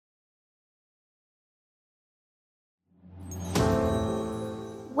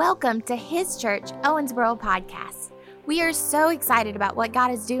Welcome to His Church Owensboro Podcast. We are so excited about what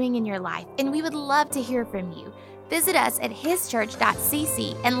God is doing in your life, and we would love to hear from you. Visit us at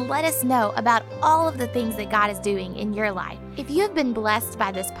hischurch.cc and let us know about all of the things that God is doing in your life. If you have been blessed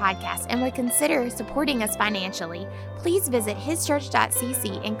by this podcast and would consider supporting us financially, please visit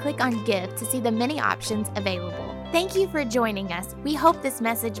hischurch.cc and click on Give to see the many options available. Thank you for joining us. We hope this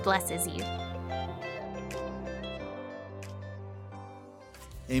message blesses you.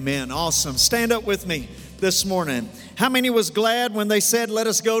 Amen. Awesome. Stand up with me this morning. How many was glad when they said, let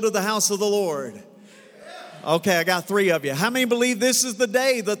us go to the house of the Lord? Okay, I got 3 of you. How many believe this is the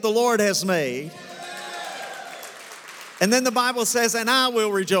day that the Lord has made? And then the Bible says, and I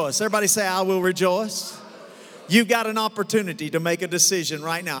will rejoice. Everybody say, I will rejoice. You've got an opportunity to make a decision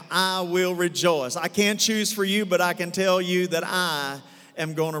right now. I will rejoice. I can't choose for you, but I can tell you that I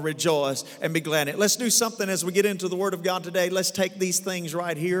am going to rejoice and be glad in it. Let's do something as we get into the Word of God today. Let's take these things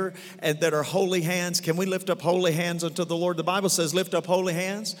right here and that are holy hands. Can we lift up holy hands unto the Lord? The Bible says, lift up holy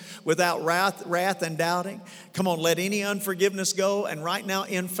hands without wrath and doubting. Come on, let any unforgiveness go. And right now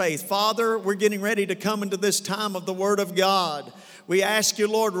in faith, Father, we're getting ready to come into this time of the Word of God. We ask you,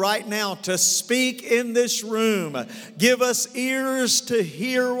 Lord, right now to speak in this room. Give us ears to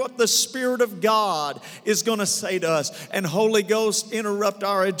hear what the Spirit of God is going to say to us. And Holy Ghost, interrupt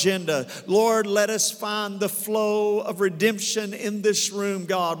our agenda. Lord, let us find the flow of redemption in this room,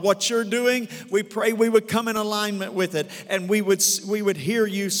 God. What you're doing, we pray we would come in alignment with it. And we would hear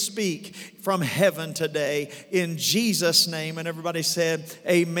you speak from heaven today in Jesus' name. And everybody said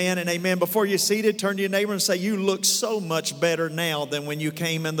amen and amen. Before you're seated, turn to your neighbor and say, you look so much better now than when you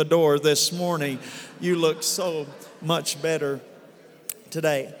came in the door this morning. You look so much better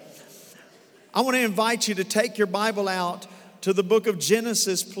today. I want to invite you to take your Bible out to the book of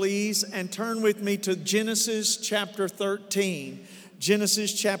Genesis, please, and turn with me to Genesis chapter 13.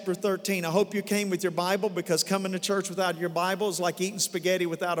 Genesis chapter 13. I hope you came with your Bible, because coming to church without your Bible is like eating spaghetti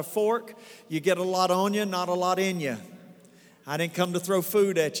without a fork. You get a lot on you, not a lot in you. I didn't come to throw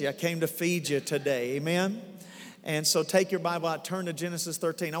food at you. I came to feed you today. Amen? And so take your Bible out, turn to Genesis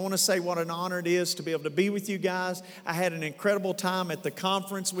 13. I want to say what an honor it is to be able to be with you guys. I had an incredible time at the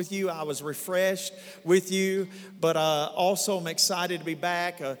conference with you. I was refreshed with you, but also I'm excited to be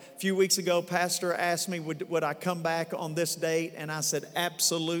back. A few weeks ago, Pastor asked me, would I come back on this date? And I said,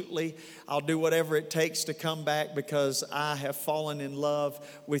 absolutely. I'll do whatever it takes to come back, because I have fallen in love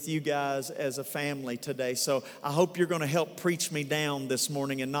with you guys as a family today. So I hope you're going to help preach me down this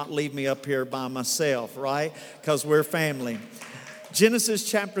morning and not leave me up here by myself, right? Because we're family. Genesis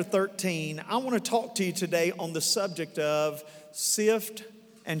chapter 13. I want to talk to you today on the subject of sift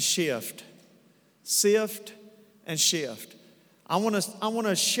and shift. Sift and shift. I want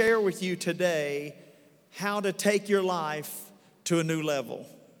to share with you today how to take your life to a new level.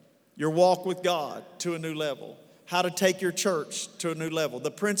 Your walk with God to a new level. How to take your church to a new level.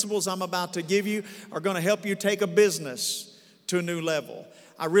 The principles I'm about to give you are going to help you take a business to a new level.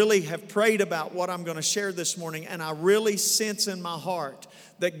 I really have prayed about what I'm going to share this morning, and I really sense in my heart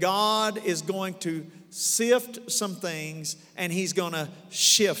that God is going to sift some things and He's going to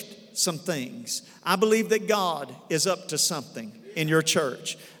shift some things. I believe that God is up to something in your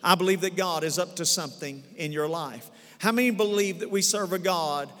church. I believe that God is up to something in your life. How many believe that we serve a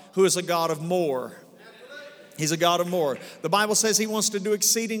God who is a God of more? He's a God of more. The Bible says He wants to do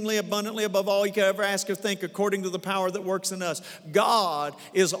exceedingly abundantly above all you could ever ask or think, according to the power that works in us. God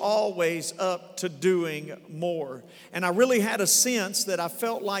is always up to doing more. And I really had a sense that I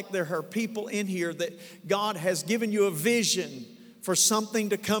felt like there are people in here that God has given you a vision for something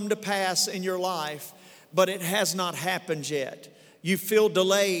to come to pass in your life, but it has not happened yet. You feel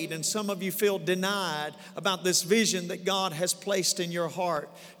delayed, and some of you feel denied about this vision that God has placed in your heart.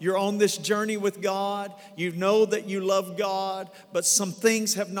 You're on this journey with God. You know that you love God, but some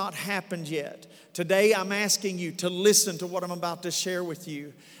things have not happened yet. Today, I'm asking you to listen to what I'm about to share with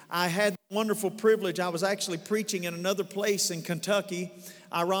you. I had the wonderful privilege. I was actually preaching in another place in Kentucky,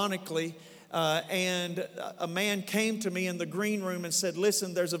 ironically, and a man came to me in the green room and said,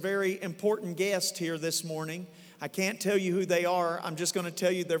 listen, there's a very important guest here this morning. I can't tell you who they are. I'm just going to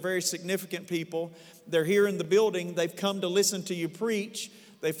tell you they're very significant people. They're here in the building. They've come to listen to you preach.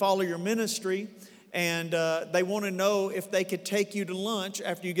 They follow your ministry, and they want to know if they could take you to lunch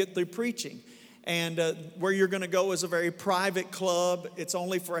after you get through preaching. And where you're going to go is a very private club. It's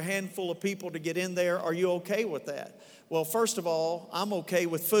only for a handful of people to get in there. Are you okay with that? Well, first of all, I'm okay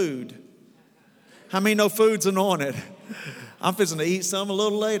with food. How many know food's anointed? I'm fixing to eat some a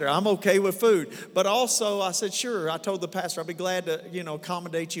little later. I'm okay with food. But also, I said, sure. I told the pastor, I'll be glad to,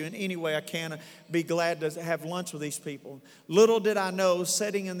 accommodate you in any way I can. Be glad to have lunch with these people. Little did I know,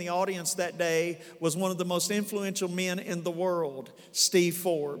 sitting in the audience that day was one of the most influential men in the world, Steve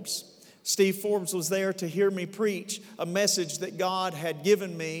Forbes. Steve Forbes was there to hear me preach a message that God had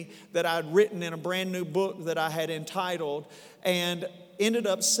given me that I'd written in a brand new book that I had entitled, and ended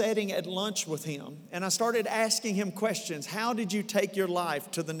up sitting at lunch with him. And I started asking him questions. How did you take your life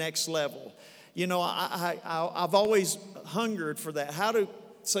to the next level? I've always hungered for that. How do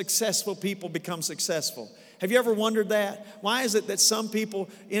successful people become successful? Have you ever wondered that? Why is it that some people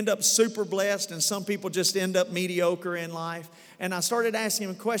end up super blessed and some people just end up mediocre in life? And I started asking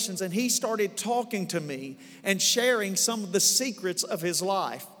him questions, and he started talking to me and sharing some of the secrets of his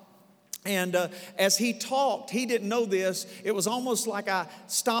life. And as he talked, he didn't know this. It was almost like I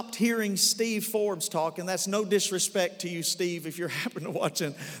stopped hearing Steve Forbes talk. And that's no disrespect to you, Steve, if you're happen to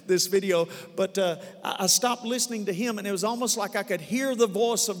watching this video. But I stopped listening to him, and it was almost like I could hear the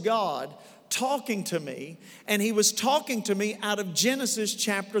voice of God talking to me. And he was talking to me out of Genesis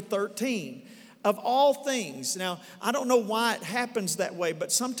chapter 13. Of all things. Now, I don't know why it happens that way,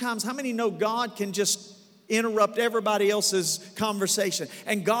 but sometimes, how many know God can just interrupt everybody else's conversation,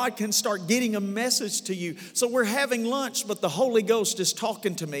 and God can start getting a message to you? So we're having lunch, but the Holy Ghost is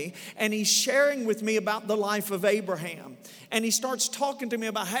talking to me, and he's sharing with me about the life of Abraham. And he starts talking to me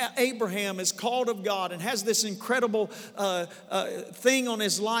about how Abraham is called of God and has this incredible thing on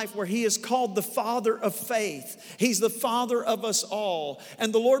his life where he is called the father of faith. He's the father of us all.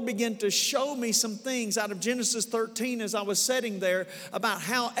 And the Lord began to show me some things out of Genesis 13 as I was sitting there about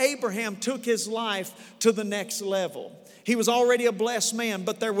how Abraham took his life to the next level. He was already a blessed man,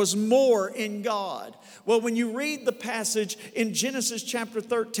 but there was more in God. Well, when you read the passage in Genesis chapter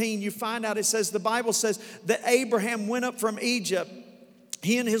 13, you find out the Bible says that Abraham went up from Egypt,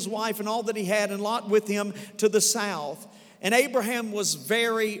 he and his wife and all that he had, and Lot with him to the south. And Abraham was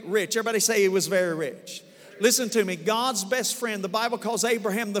very rich. Everybody say he was very rich. Listen to me. God's best friend, the Bible calls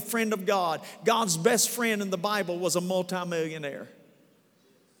Abraham the friend of God. God's best friend in the Bible was a multimillionaire.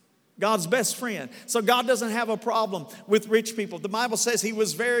 God's best friend. So God doesn't have a problem with rich people. The Bible says he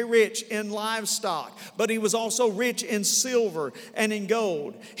was very rich in livestock, but he was also rich in silver and in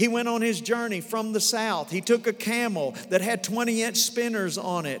gold. He went on his journey from the south. He took a camel that had 20-inch spinners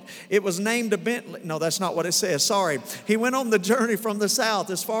on it. It was named a Bentley. No, that's not what it says. Sorry. He went on the journey from the south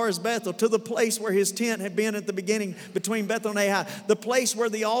as far as Bethel to the place where his tent had been at the beginning between Bethel and Ai. The place where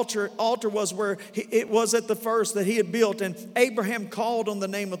the altar was, where it was at the first that he had built. And Abraham called on the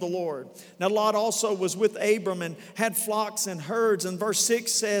name of the Lord. Now Lot also was with Abram and had flocks and herds. And verse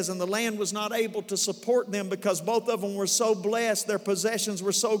 6 says, and the land was not able to support them because both of them were so blessed. Their possessions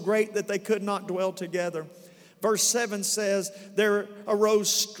were so great that they could not dwell together. Verse 7 says, there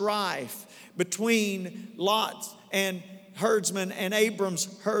arose strife between Lot and herdsmen and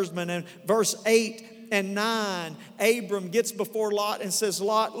Abram's herdsmen. And verse 8 and 9, Abram gets before Lot and says,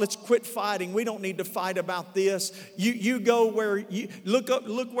 Lot, let's quit fighting. We don't need to fight about this. You go where you look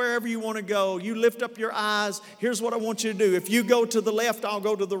wherever you want to go. You lift up your eyes. Here's what I want you to do. If you go to the left, I'll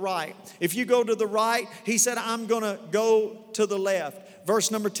go to the right. If you go to the right, he said, I'm going to go to the left.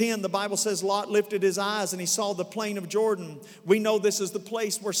 Verse number 10, the Bible says Lot lifted his eyes and he saw the plain of Jordan. We know this is the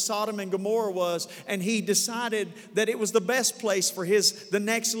place where Sodom and Gomorrah was, and he decided that it was the best place for the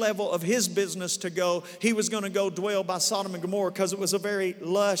next level of his business to go. He was going to go dwell by Sodom and Gomorrah because it was a very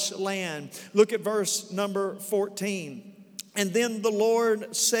lush land. Look at verse number 14. And then the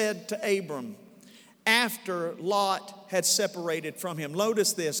Lord said to Abram, after Lot had separated from him.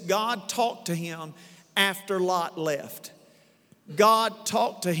 Notice this, God talked to him after Lot left. God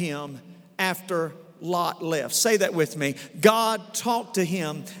talked to him after Lot left. Say that with me. God talked to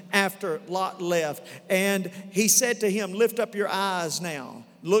him after Lot left. And he said to him, lift up your eyes now.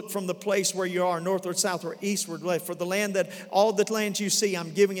 Look from the place where you are, northward, southward, eastward, left. For the land all the lands you see,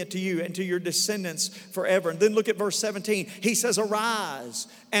 I'm giving it to you and to your descendants forever. And then look at verse 17. He says, arise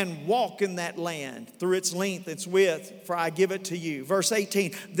and walk in that land through its length, its width, for I give it to you. Verse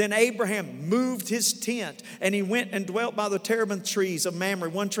 18. Then Abraham moved his tent and he went and dwelt by the terebinth trees of Mamre.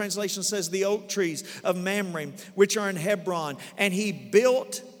 One translation says the oak trees of Mamre, which are in Hebron. And he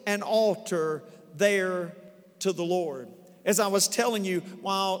built an altar there to the Lord. As I was telling you,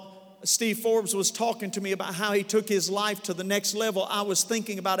 while Steve Forbes was talking to me about how he took his life to the next level, I was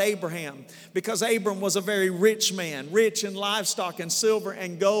thinking about Abraham, because Abram was a very rich man, rich in livestock and silver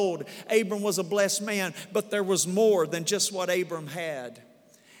and gold. Abram was a blessed man, but there was more than just what Abram had.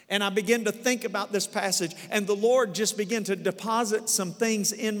 And I began to think about this passage, and the Lord just began to deposit some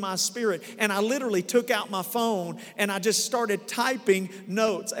things in my spirit. And I literally took out my phone and I just started typing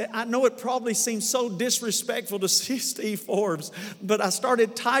notes. I know it probably seems so disrespectful to see Steve Forbes, but I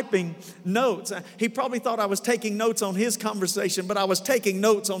started typing notes. He probably thought I was taking notes on his conversation, but I was taking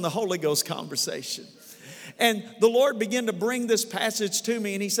notes on the Holy Ghost conversation. And the Lord began to bring this passage to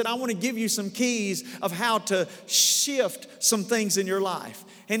me, and He said, I want to give you some keys of how to shift some things in your life.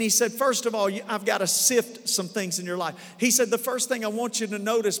 And He said, first of all, I've got to sift some things in your life. He said, the first thing I want you to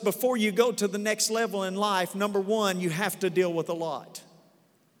notice before you go to the next level in life, number one, you have to deal with a lot.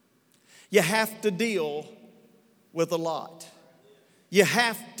 You have to deal with a lot. You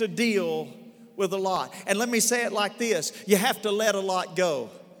have to deal with a lot. And let me say it like this, you have to let a lot go.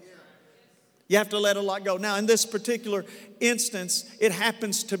 You have to let a lot go. Now, in this particular instance, it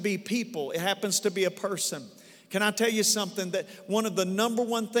happens to be people. It happens to be a person. Can I tell you something? That one of the number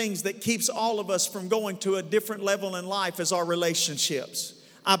one things that keeps all of us from going to a different level in life is our relationships.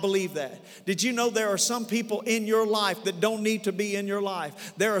 I believe that. Did you know there are some people in your life that don't need to be in your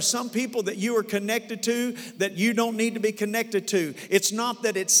life? There are some people that you are connected to that you don't need to be connected to. It's not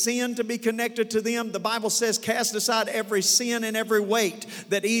that it's sin to be connected to them. The Bible says, cast aside every sin and every weight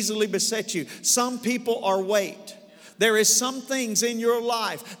that easily besets you. Some people are weight. There is some things in your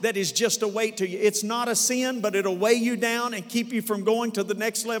life that is just a weight to you. It's not a sin, but it'll weigh you down and keep you from going to the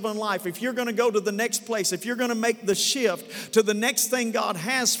next level in life. If you're going to go to the next place, if you're going to make the shift to the next thing God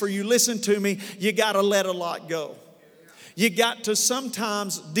has for you, listen to me, you got to let a lot go. You got to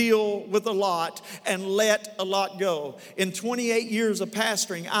sometimes deal with a lot and let a lot go. In 28 years of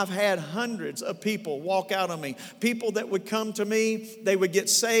pastoring, I've had hundreds of people walk out on me. People that would come to me, they would get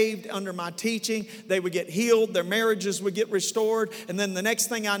saved under my teaching. They would get healed. Their marriages would get restored. And then the next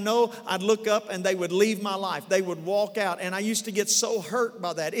thing I know, I'd look up and they would leave my life. They would walk out. And I used to get so hurt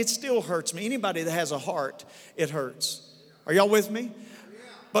by that. It still hurts me. Anybody that has a heart, it hurts. Are y'all with me?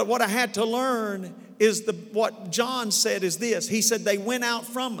 But what I had to learn is what John said is this. He said, they went out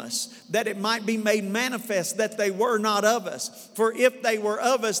from us, that it might be made manifest that they were not of us. For if they were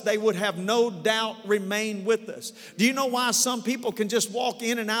of us, they would have no doubt remained with us. Do you know why some people can just walk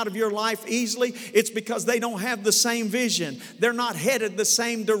in and out of your life easily? It's because they don't have the same vision. They're not headed the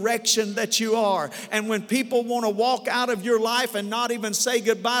same direction that you are. And when people want to walk out of your life and not even say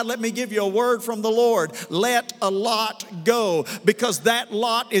goodbye, let me give you a word from the Lord. Let a lot go, because that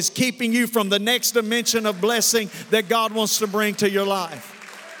lot is keeping you from the next dimension of blessing that God wants to bring to your life.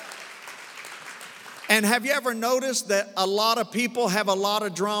 And have you ever noticed that a lot of people have a lot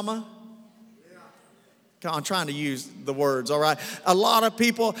of drama? I'm trying to use the words, all right? A lot of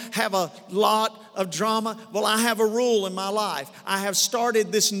people have a lot of drama. Well, I have a rule in my life. I have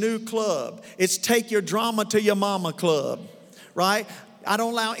started this new club. It's Take Your Drama to Your Mama Club, right? I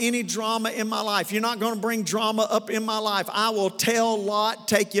don't allow any drama in my life. You're not going to bring drama up in my life. I will tell Lot,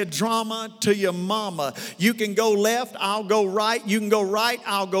 take your drama to your mama. You can go left, I'll go right. You can go right,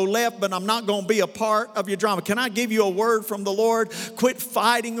 I'll go left, but I'm not going to be a part of your drama. Can I give you a word from the Lord? Quit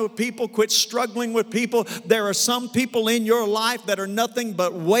fighting with people. Quit struggling with people. There are some people in your life that are nothing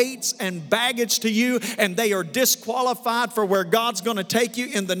but weights and baggage to you, and they are disqualified for where God's going to take you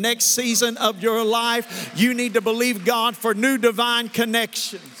in the next season of your life. You need to believe God for new divine connections.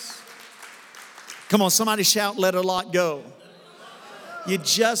 Come on, somebody shout, let a lot go. You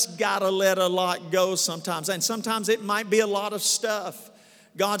just got to let a lot go sometimes. And sometimes it might be a lot of stuff.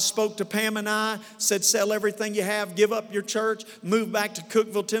 God spoke to Pam and I, said, sell everything you have, give up your church, move back to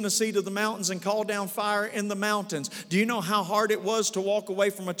Cookeville, Tennessee to the mountains and call down fire in the mountains. Do you know how hard it was to walk away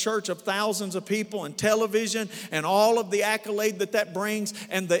from a church of thousands of people and television and all of the accolade that brings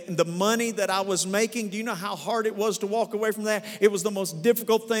and the money that I was making? Do you know how hard it was to walk away from that? It was the most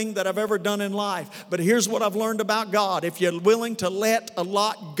difficult thing that I've ever done in life. But here's what I've learned about God. If you're willing to let a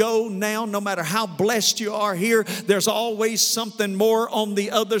lot go now, no matter how blessed you are here, there's always something more on the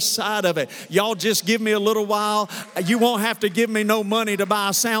other side of it. Y'all just give me a little while. You won't have to give me no money to buy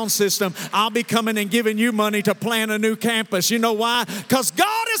a sound system. I'll be coming and giving you money to plant a new campus. You know why? Because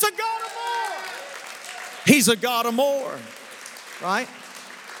God is a God of more. He's a God of more, right?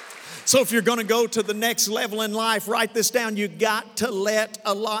 So if you're going to go to the next level in life, write this down. You got to let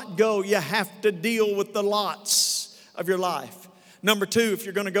a lot go. You have to deal with the lots of your life. Number two, if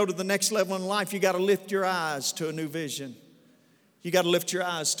you're going to go to the next level in life, you got to lift your eyes to a new vision. You got to lift your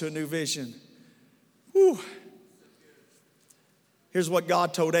eyes to a new vision. Whew. Here's what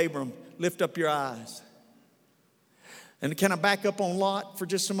God told Abram. Lift up your eyes. And can I back up on Lot for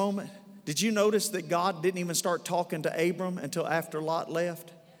just a moment? Did you notice that God didn't even start talking to Abram until after Lot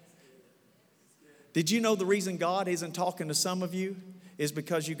left? Did you know the reason God isn't talking to some of you is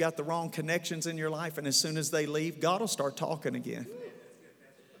because you got the wrong connections in your life, and as soon as they leave, God will start talking again.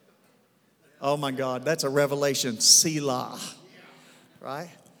 Oh my God, that's a revelation. Selah.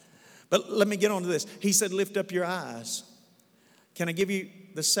 Right? But let me get on to this. He said, lift up your eyes. Can I give you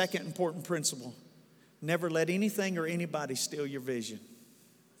the second important principle? Never let anything or anybody steal your vision.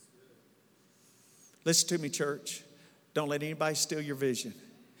 Listen to me, church. Don't let anybody steal your vision.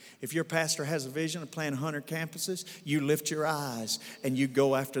 If your pastor has a vision of planting 100 campuses, you lift your eyes and you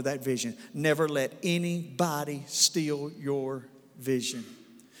go after that vision. Never let anybody steal your vision.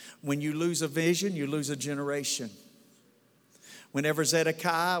 When you lose a vision, you lose a generation. Whenever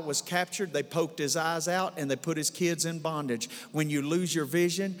Zedekiah was captured, they poked his eyes out and they put his kids in bondage. When you lose your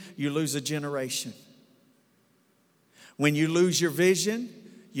vision, you lose a generation. When you lose your vision,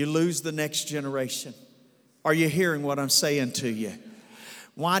 you lose the next generation. Are you hearing what I'm saying to you?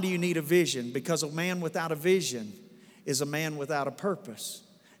 Why do you need a vision? Because a man without a vision is a man without a purpose.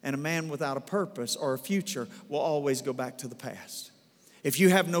 And a man without a purpose or a future will always go back to the past. If you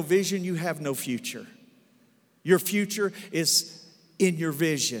have no vision, you have no future. Your future is in your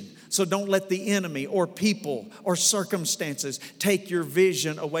vision. So don't let the enemy or people or circumstances take your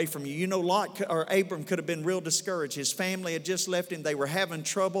vision away from you. You know, Abram could have been real discouraged. His family had just left him. They were having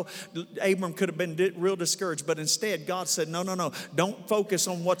trouble. Abram could have been real discouraged. But instead, God said, no. Don't focus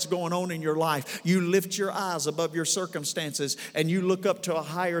on what's going on in your life. You lift your eyes above your circumstances and you look up to a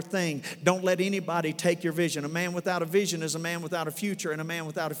higher thing. Don't let anybody take your vision. A man without a vision is a man without a future. And a man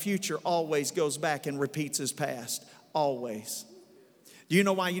without a future always goes back and repeats his past. Always. Do you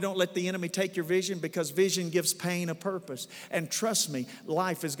know why you don't let the enemy take your vision? Because vision gives pain a purpose. And trust me,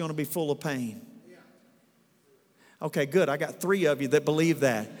 life is going to be full of pain. Okay, good. I got 3 of you that believe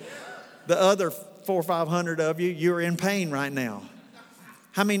that. The other 400 or 500 of you, you're in pain right now.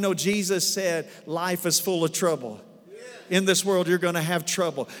 How many know Jesus said life is full of trouble? In this world, you're going to have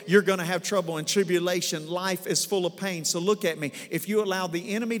trouble. You're going to have trouble and tribulation. Life is full of pain. So look at me. If you allow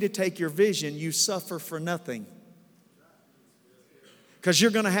the enemy to take your vision, you suffer for nothing. Because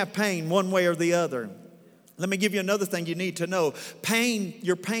you're going to have pain one way or the other. Let me give you another thing you need to know.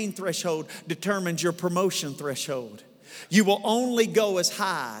 Your pain threshold determines your promotion threshold. You will only go as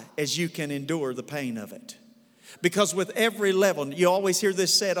high as you can endure the pain of it. Because with every level, you always hear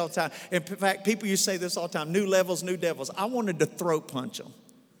this said all the time. In fact, people used to say this all the time, new levels, new devils. I wanted to throat punch them.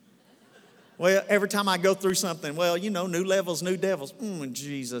 Well, every time I go through something, new levels, new devils. In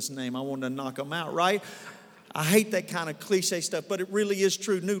Jesus' name, I wanted to knock them out, right? I hate that kind of cliche stuff, but it really is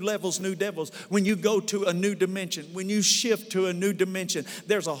true. New levels, new devils. When you go to a new dimension, when you shift to a new dimension,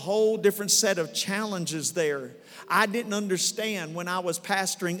 there's a whole different set of challenges there. I didn't understand when I was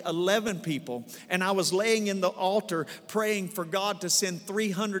pastoring 11 people and I was laying in the altar praying for God to send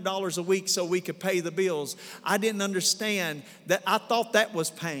 $300 a week so we could pay the bills. I didn't understand that. I thought that was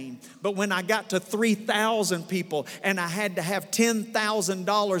pain. But when I got to 3,000 people and I had to have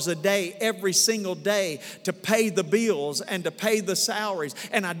 $10,000 a day every single day to pay the bills and to pay the salaries,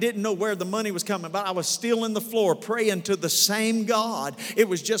 and I didn't know where the money was coming, but I was still in the floor praying to the same God. It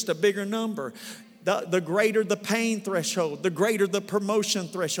was just a bigger number. The greater the pain threshold, the greater the promotion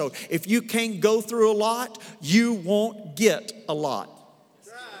threshold. If you can't go through a lot, you won't get a lot.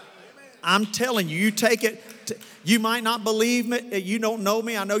 I'm telling you, you take it. You might not believe me. You don't know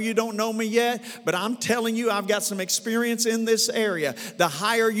me. I know you don't know me yet. But I'm telling you, I've got some experience in this area. The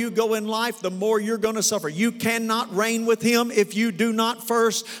higher you go in life, the more you're going to suffer. You cannot reign with Him if you do not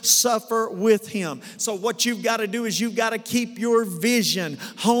first suffer with Him. So what you've got to do is you've got to keep your vision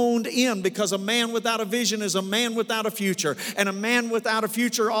honed in, because a man without a vision is a man without a future. And a man without a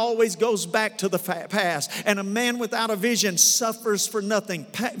future always goes back to the past. And a man without a vision suffers for nothing.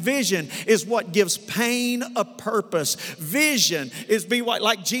 Vision is what gives pain a purpose. Vision is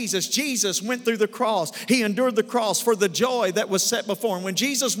like Jesus. Jesus went through the cross. He endured the cross for the joy that was set before him. When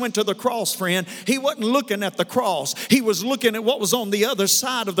Jesus went to the cross, friend, he wasn't looking at the cross. He was looking at what was on the other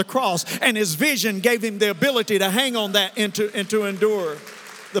side of the cross. And his vision gave him the ability to hang on that and to endure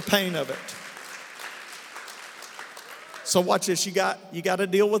the pain of it. So watch this. You got to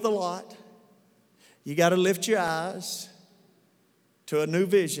deal with a lot. You got to lift your eyes to a new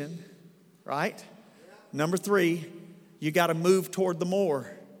vision, right? Number 3, you got to move toward the more.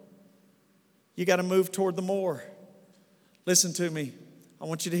 You got to move toward the more. Listen to me. I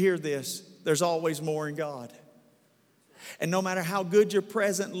want you to hear this. There's always more in God. And no matter how good your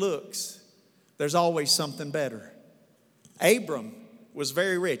present looks, there's always something better. Abram was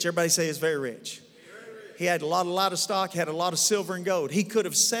very rich. Everybody say he's very rich. He had a lot of stock, had a lot of silver and gold. He could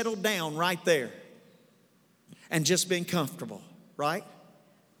have settled down right there and just been comfortable, right?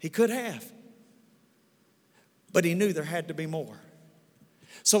 He could have. But he knew there had to be more.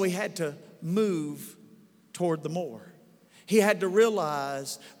 So he had to move toward the more. He had to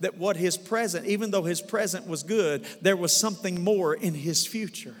realize that what his present, even though his present was good, there was something more in his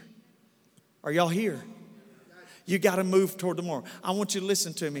future. Are y'all here? You got to move toward the more. I want you to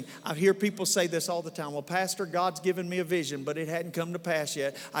listen to me. I hear people say this all the time. Well, Pastor, God's given me a vision, but it hadn't come to pass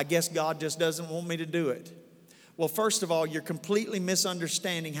yet. I guess God just doesn't want me to do it. Well, first of all, you're completely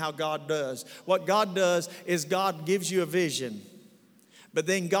misunderstanding how God does. What God does is God gives you a vision, but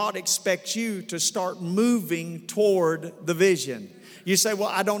then God expects you to start moving toward the vision. You say, well,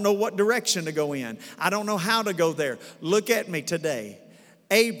 I don't know what direction to go in. I don't know how to go there. Look at me today.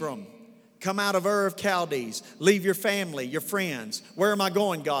 Abram, come out of Ur of Chaldees. Leave your family, your friends. Where am I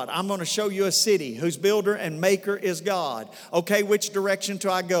going, God? I'm going to show you a city whose builder and maker is God. Okay, which direction do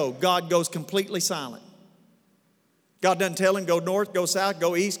I go? God goes completely silent. God doesn't tell him, go north, go south,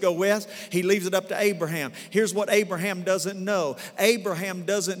 go east, go west. He leaves it up to Abraham. Here's what Abraham doesn't know. Abraham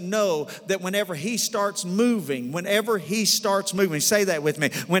doesn't know that whenever he starts moving, say that with me.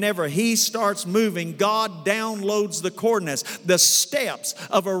 Whenever he starts moving, God downloads the coordinates. The steps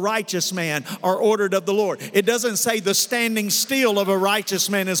of a righteous man are ordered of the Lord. It doesn't say the standing still of a righteous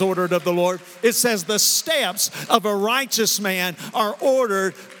man is ordered of the Lord. It says the steps of a righteous man are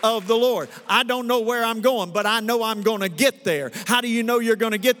ordered of the Lord. I don't know where I'm going, but I know I'm going to get there. How do you know you're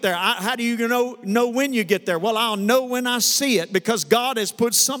going to get there? How do you know when you get there? Well, I'll know when I see it because God has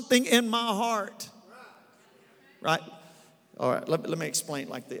put something in my heart. Right? All right, let me explain it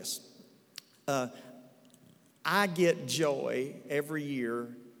like this. I get joy every year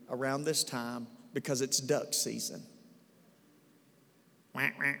around this time because it's duck season.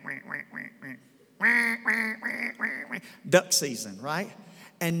 Duck season, right?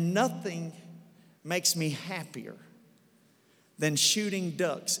 And nothing makes me happier than shooting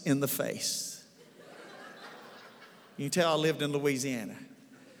ducks in the face. You can tell I lived in Louisiana.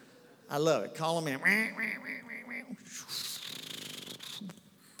 I love it. Call them in.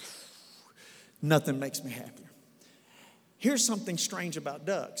 Nothing makes me happier. Here's something strange about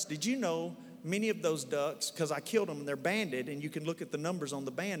ducks. Did you know many of those ducks, because I killed them and they're banded, and you can look at the numbers on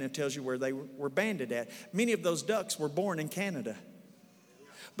the band and it tells you where they were banded at. Many of those ducks were born in Canada.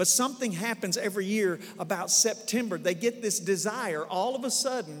 But something happens every year about September. They get this desire all of a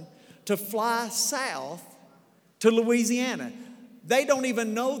sudden to fly south to Louisiana. They don't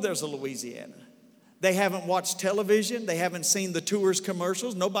even know there's a Louisiana. They haven't watched television. They haven't seen the tours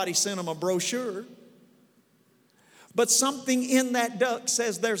commercials. Nobody sent them a brochure. But something in that duck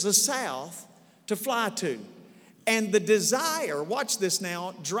says there's a south to fly to. And the desire, watch this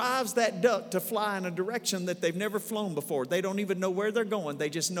now, drives that duck to fly in a direction that they've never flown before. They don't even know where they're going. They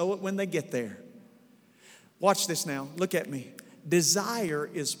just know it when they get there. Watch this now. Look at me. Desire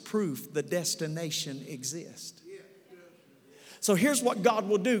is proof the destination exists. So here's what God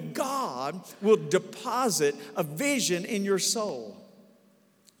will do. God will deposit a vision in your soul.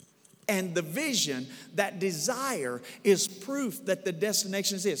 And the vision, that desire, is proof that the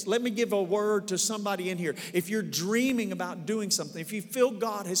destination exists. Let me give a word to somebody in here. If you're dreaming about doing something, if you feel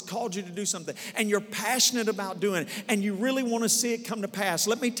God has called you to do something, and you're passionate about doing it, and you really want to see it come to pass,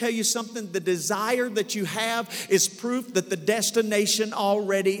 let me tell you something. The desire that you have is proof that the destination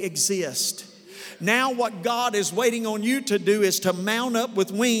already exists. Now what God is waiting on you to do is to mount up with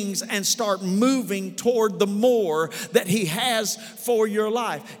wings and start moving toward the more that He has for your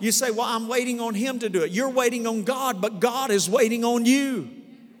life. You say, well, I'm waiting on Him to do it. You're waiting on God, but God is waiting on you.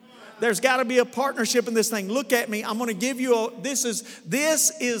 There's got to be a partnership in this thing. Look at me. I'm going to give you this is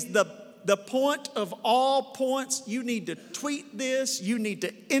the point of all points. You need to tweet this. You need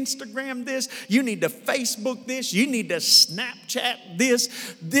to Instagram this. You need to Facebook this. You need to Snapchat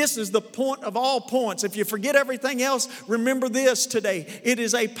this. This is the point of all points. If you forget everything else, remember this today. It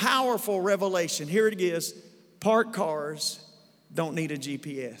is a powerful revelation. Here it is. Parked cars don't need a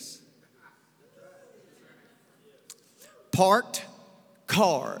GPS. Parked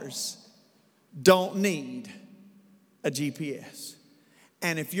cars don't need a GPS.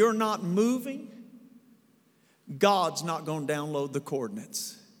 And if you're not moving, God's not going to download the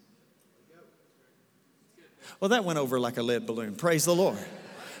coordinates. Well, that went over like a lead balloon. Praise the Lord.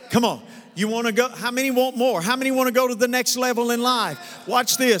 Come on. You want to go? How many want more? How many want to go to the next level in life?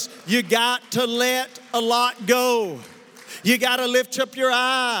 Watch this. You got to let a lot go. You got to lift up your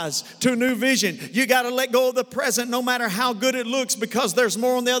eyes to a new vision. You got to let go of the present no matter how good it looks because there's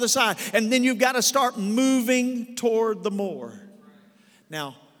more on the other side. And then you've got to start moving toward the more.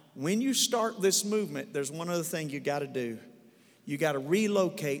 Now, when you start this movement, there's one other thing you got to do. You got to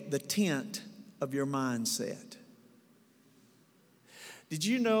relocate the tent of your mindset. Did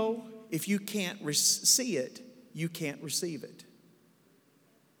you know if you can't see it, you can't receive it?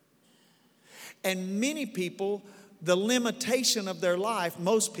 And many people, the limitation of their life,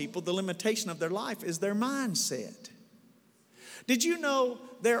 most people, the limitation of their life is their mindset. Did you know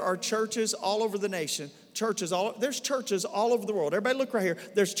there are churches all over the nation, there's churches all over the world. Everybody look right here.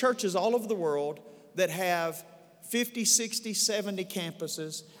 There's churches all over the world that have 50, 60, 70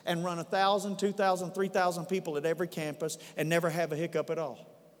 campuses and run 1,000, 2,000, 3,000 people at every campus and never have a hiccup at all.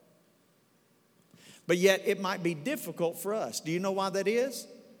 But yet it might be difficult for us. Do you know why that is?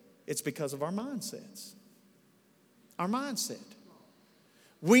 It's because of our mindsets. Our mindset.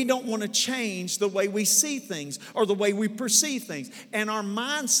 We don't want to change the way we see things or the way we perceive things. And our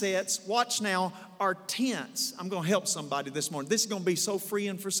mindsets, watch now, are tense. I'm going to help somebody this morning. This is going to be so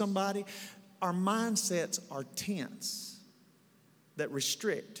freeing for somebody. Our mindsets are tense that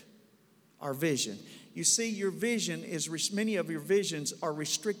restrict our vision. You see, your vision is, many of your visions are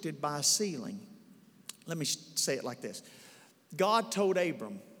restricted by a ceiling. Let me say it like this. God told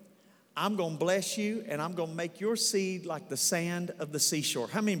Abram, I'm going to bless you and I'm going to make your seed like the sand of the seashore.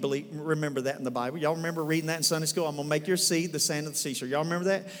 How many remember that in the Bible? Y'all remember reading that in Sunday school? I'm going to make your seed the sand of the seashore. Y'all remember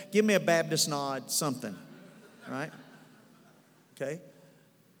that? Give me a Baptist nod, something. Right? Okay?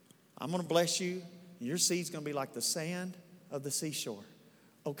 I'm going to bless you. Your seed's going to be like the sand of the seashore.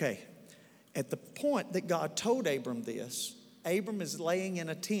 Okay. At the point that God told Abram this, Abram is laying in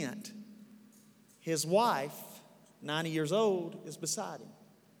a tent. His wife, 90 years old, is beside him.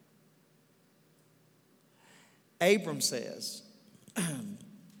 Abram says,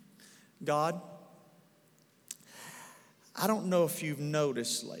 God, I don't know if you've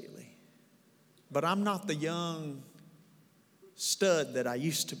noticed lately, but I'm not the young stud that I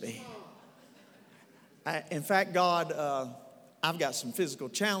used to be. In fact, God, I've got some physical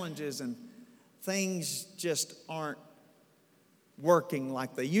challenges and things just aren't working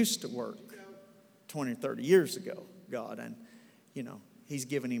like they used to work 20 or 30 years ago, God. And, he's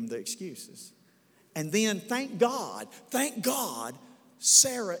giving him the excuses. And then, thank God,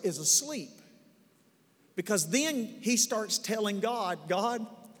 Sarah is asleep. Because then he starts telling God,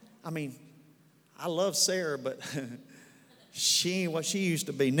 I love Sarah, but she ain't what she used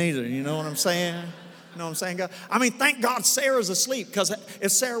to be neither. You know what I'm saying? You know what I'm saying, God? Thank God Sarah's asleep, because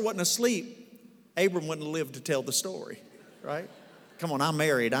if Sarah wasn't asleep, Abram wouldn't have lived to tell the story, right? Come on, I'm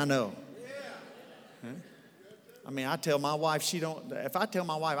married, I know. Huh? I tell my wife if I tell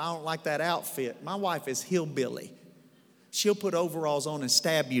my wife I don't like that outfit, my wife is hillbilly. She'll put overalls on and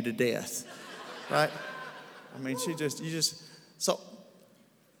stab you to death, right? So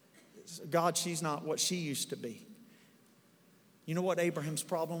God, she's not what she used to be. You know what Abraham's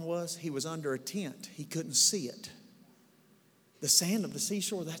problem was? He was under a tent. He couldn't see it. The sand of the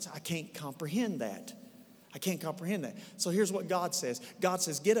seashore, I can't comprehend that. I can't comprehend that. So here's what God says. God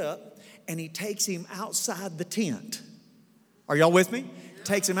says, get up, and he takes him outside the tent. Are y'all with me?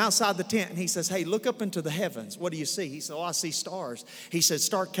 Takes him outside the tent, and he says, hey, look up into the heavens. What do you see? He said, I see stars. He said,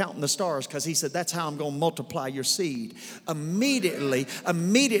 start counting the stars, because he said, that's how I'm going to multiply your seed. Immediately,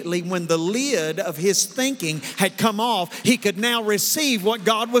 when the lid of his thinking had come off, he could now receive what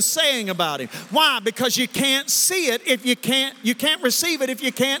God was saying about him. Why? Because you can't see it if you can't receive it if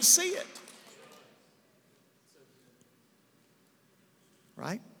you can't see it.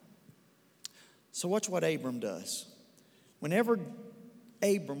 Right? So watch what Abram does. Whenever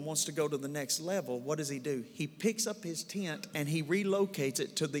Abram wants to go to the next level, what does he do? He picks up his tent and he relocates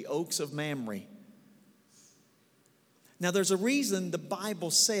it to the oaks of Mamre. Now, there's a reason the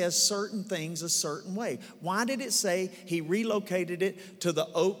Bible says certain things a certain way. Why did it say he relocated it to the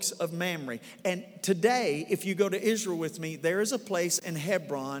oaks of Mamre? And today, if you go to Israel with me, there is a place in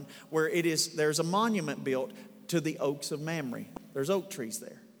Hebron where there's a monument built to the oaks of Mamre. There's oak trees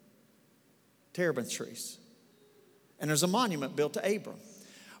there, terebinth trees. And there's a monument built to Abram.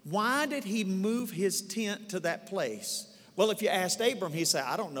 Why did he move his tent to that place? Well, if you asked Abram, he'd say,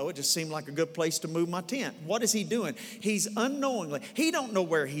 I don't know. It just seemed like a good place to move my tent. What is he doing? He's unknowingly, he don't know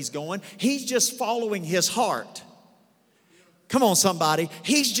where he's going. He's just following his heart. Come on, somebody.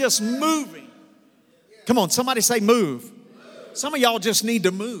 He's just moving. Come on, somebody say move. Some of y'all just need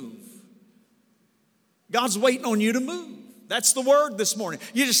to move. God's waiting on you to move. That's the word this morning.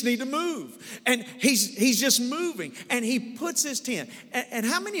 You just need to move. And he's just moving. And he puts his tent. And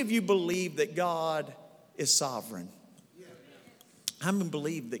how many of you believe that God is sovereign? How many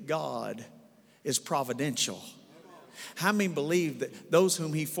believe that God is providential? How many believe that those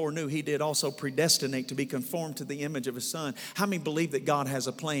whom he foreknew, he did also predestinate to be conformed to the image of his son? How many believe that God has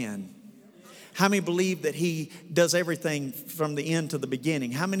a plan? How many believe that He does everything from the end to the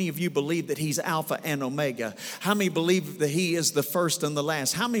beginning? How many of you believe that He's Alpha and Omega? How many believe that He is the first and the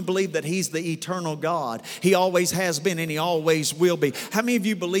last? How many believe that He's the eternal God? He always has been and He always will be. How many of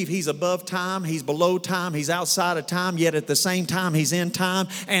you believe He's above time, He's below time, He's outside of time, yet at the same time He's in time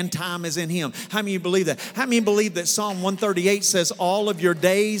and time is in Him? How many of you believe that? How many believe that Psalm 138 says all of your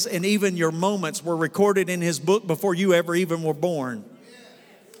days and even your moments were recorded in His book before you ever even were born?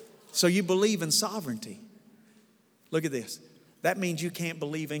 So you believe in sovereignty. Look at this. That means you can't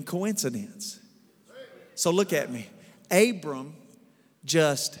believe in coincidence. So look at me. Abram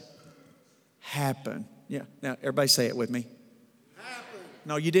just happened. Yeah. Now everybody say it with me.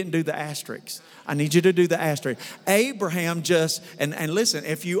 No, you didn't do the asterisks. I need you to do the asterisk. Abraham just, and listen,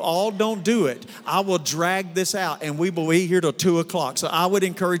 if you all don't do it, I will drag this out and we will be here till 2 o'clock. So I would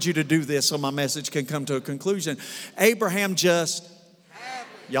encourage you to do this so my message can come to a conclusion. Abraham just,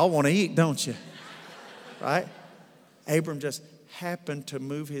 y'all want to eat, don't you? Right? Abram just happened to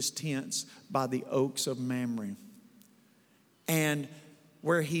move his tents by the oaks of Mamre. And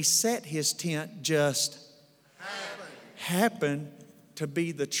where he set his tent just happened to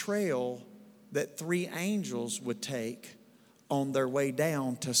be the trail that 3 angels would take on their way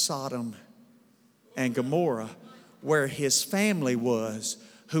down to Sodom and Gomorrah, where his family was,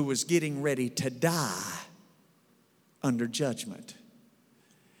 who was getting ready to die under judgment.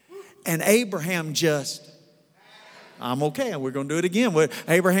 And Abraham just, I'm okay, we're going to do it again.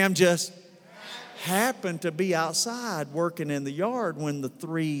 Abraham just happened to be outside working in the yard when the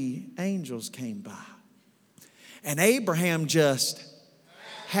 3 angels came by. And Abraham just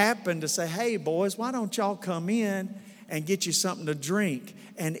happened to say, hey boys, why don't y'all come in and get you something to drink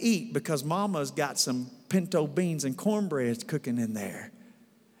and eat, because mama's got some pinto beans and cornbread cooking in there.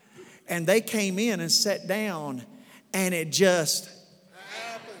 And they came in and sat down, and it just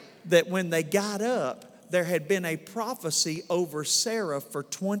that when they got up, there had been a prophecy over Sarah for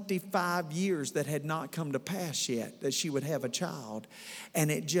 25 years that had not come to pass yet, that she would have a child. And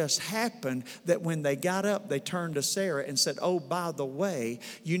it just happened that when they got up, they turned to Sarah and said, oh, by the way,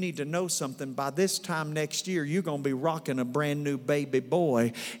 you need to know something. By this time next year, you're going to be rocking a brand new baby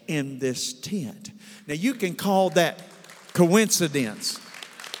boy in this tent. Now, you can call that coincidence.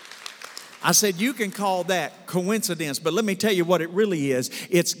 I said you can call that coincidence, but let me tell you what it really is.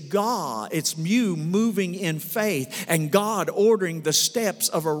 It's God. It's you moving in faith and God ordering the steps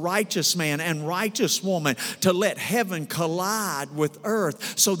of a righteous man and righteous woman to let heaven collide with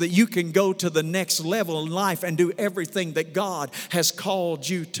earth so that you can go to the next level in life and do everything that God has called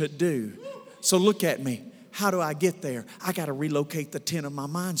you to do. So look at me. How do I get there? I got to relocate the tent of my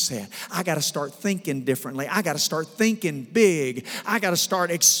mindset. I got to start thinking differently. I got to start thinking big. I got to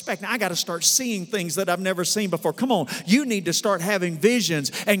start expecting. I got to start seeing things that I've never seen before. Come on, you need to start having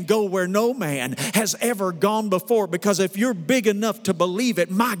visions and go where no man has ever gone before, because if you're big enough to believe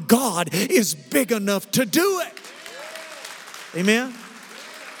it, my God is big enough to do it. Amen?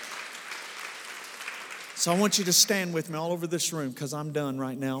 So I want you to stand with me all over this room, because I'm done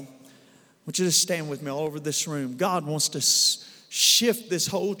right now. I want you to stand with me all over this room. God wants to shift this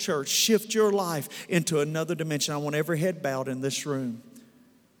whole church, shift your life into another dimension. I want every head bowed in this room.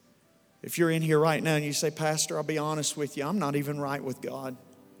 If you're in here right now and you say, Pastor, I'll be honest with you, I'm not even right with God.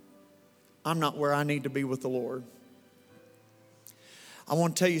 I'm not where I need to be with the Lord. I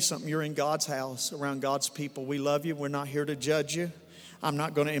want to tell you something. You're in God's house, around God's people. We love you. We're not here to judge you. I'm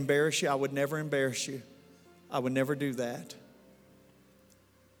not going to embarrass you. I would never embarrass you. I would never do that.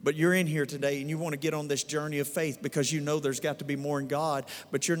 But you're in here today and you want to get on this journey of faith because you know there's got to be more in God,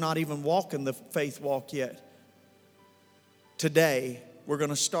 but you're not even walking the faith walk yet. Today, we're going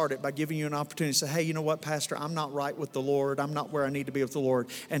to start it by giving you an opportunity to say, hey, you know what, Pastor, I'm not right with the Lord. I'm not where I need to be with the Lord.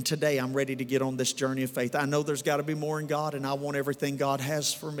 And today I'm ready to get on this journey of faith. I know there's got to be more in God, and I want everything God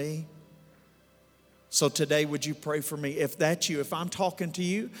has for me. So today, would you pray for me? If that's you, if I'm talking to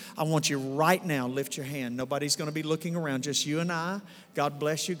you, I want you right now, lift your hand. Nobody's going to be looking around, just you and I. God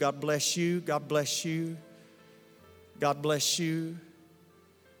bless you, God bless you, God bless you. God bless you.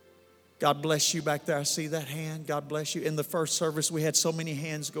 God bless you back there. I see that hand. God bless you. In the first service, we had so many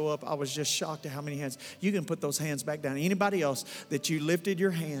hands go up. I was just shocked at how many hands. You can put those hands back down. Anybody else that you lifted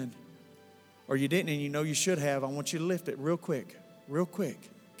your hand or you didn't and you know you should have, I want you to lift it real quick, real quick.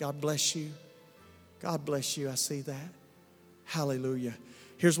 God bless you. God bless you. I see that. Hallelujah.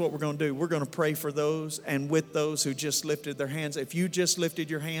 Here's what we're going to do. We're going to pray for those and with those who just lifted their hands. If you just lifted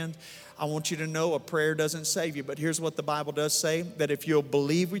your hand, I want you to know a prayer doesn't save you. But here's what the Bible does say, that if you'll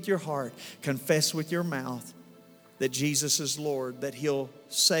believe with your heart, confess with your mouth that Jesus is Lord, that He'll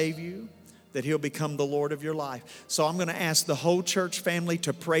save you, that He'll become the Lord of your life. So I'm going to ask the whole church family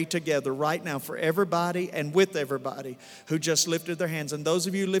to pray together right now for everybody and with everybody who just lifted their hands. And those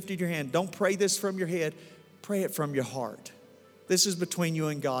of you who lifted your hand, don't pray this from your head, pray it from your heart. This is between you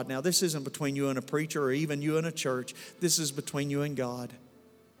and God now. This isn't between you and a preacher or even you and a church. This is between you and God.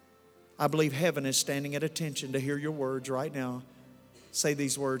 I believe heaven is standing at attention to hear your words right now. Say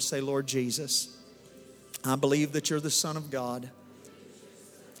these words. Say, Lord Jesus, I believe that You're the Son of God.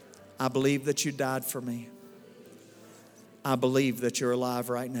 I believe that You died for me. I believe that You're alive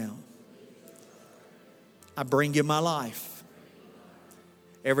right now. I bring You my life.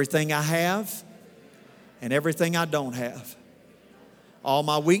 Everything I have and everything I don't have. All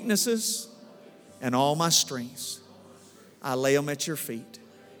my weaknesses and all my strengths. I lay them at Your feet.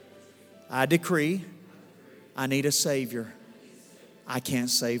 I decree I need a Savior. I can't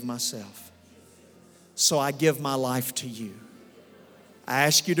save myself. So I give my life to You. I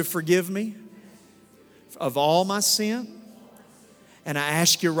ask You to forgive me of all my sin. And I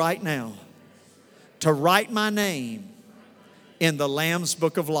ask You right now to write my name in the Lamb's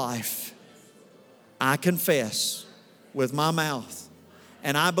Book of Life. I confess with my mouth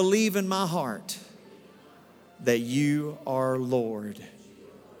and I believe in my heart that You are Lord.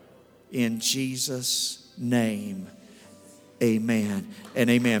 In Jesus' name, amen and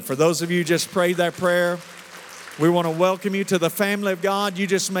amen. For those of you who just prayed that prayer, we want to welcome you to the family of God. You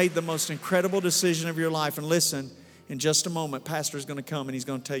just made the most incredible decision of your life. And listen, in just a moment, Pastor's going to come and he's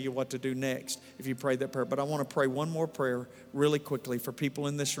going to tell you what to do next if you prayed that prayer. But I want to pray one more prayer really quickly for people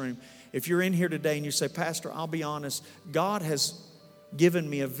in this room. If you're in here today and you say, Pastor, I'll be honest, God has given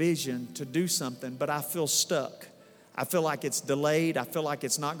me a vision to do something, but I feel stuck. I feel like it's delayed. I feel like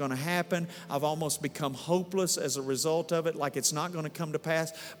it's not going to happen. I've almost become hopeless as a result of it, like it's not going to come to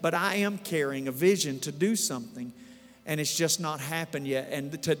pass. But I am carrying a vision to do something, and it's just not happened yet.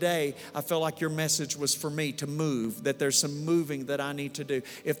 And today, I feel like your message was for me to move, that there's some moving that I need to do.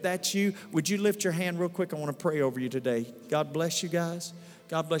 If that's you, would you lift your hand real quick? I want to pray over you today. God bless you guys.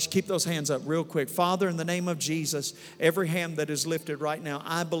 God bless you. Keep those hands up real quick. Father, in the name of Jesus, every hand that is lifted right now,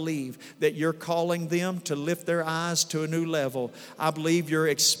 I believe that You're calling them to lift their eyes to a new level. I believe You're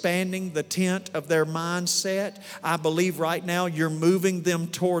expanding the tent of their mindset. I believe right now You're moving them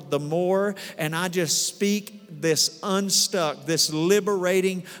toward the more. And I just speak this unstuck, this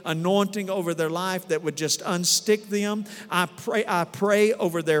liberating anointing over their life that would just unstick them. I pray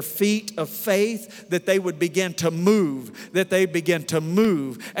over their feet of faith that they would begin to move,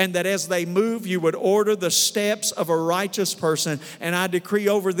 and that as they move, You would order the steps of a righteous person. And I decree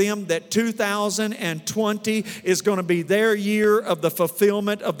over them that 2020 is going to be their year of the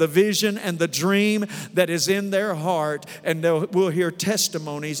fulfillment of the vision and the dream that is in their heart. And we'll hear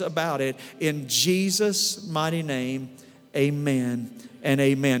testimonies about it in Jesus' mighty name. Amen and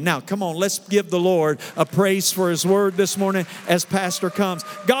amen. Now, come on, let's give the Lord a praise for His word this morning as Pastor comes.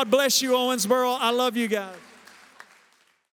 God bless you, Owensboro. I love you guys.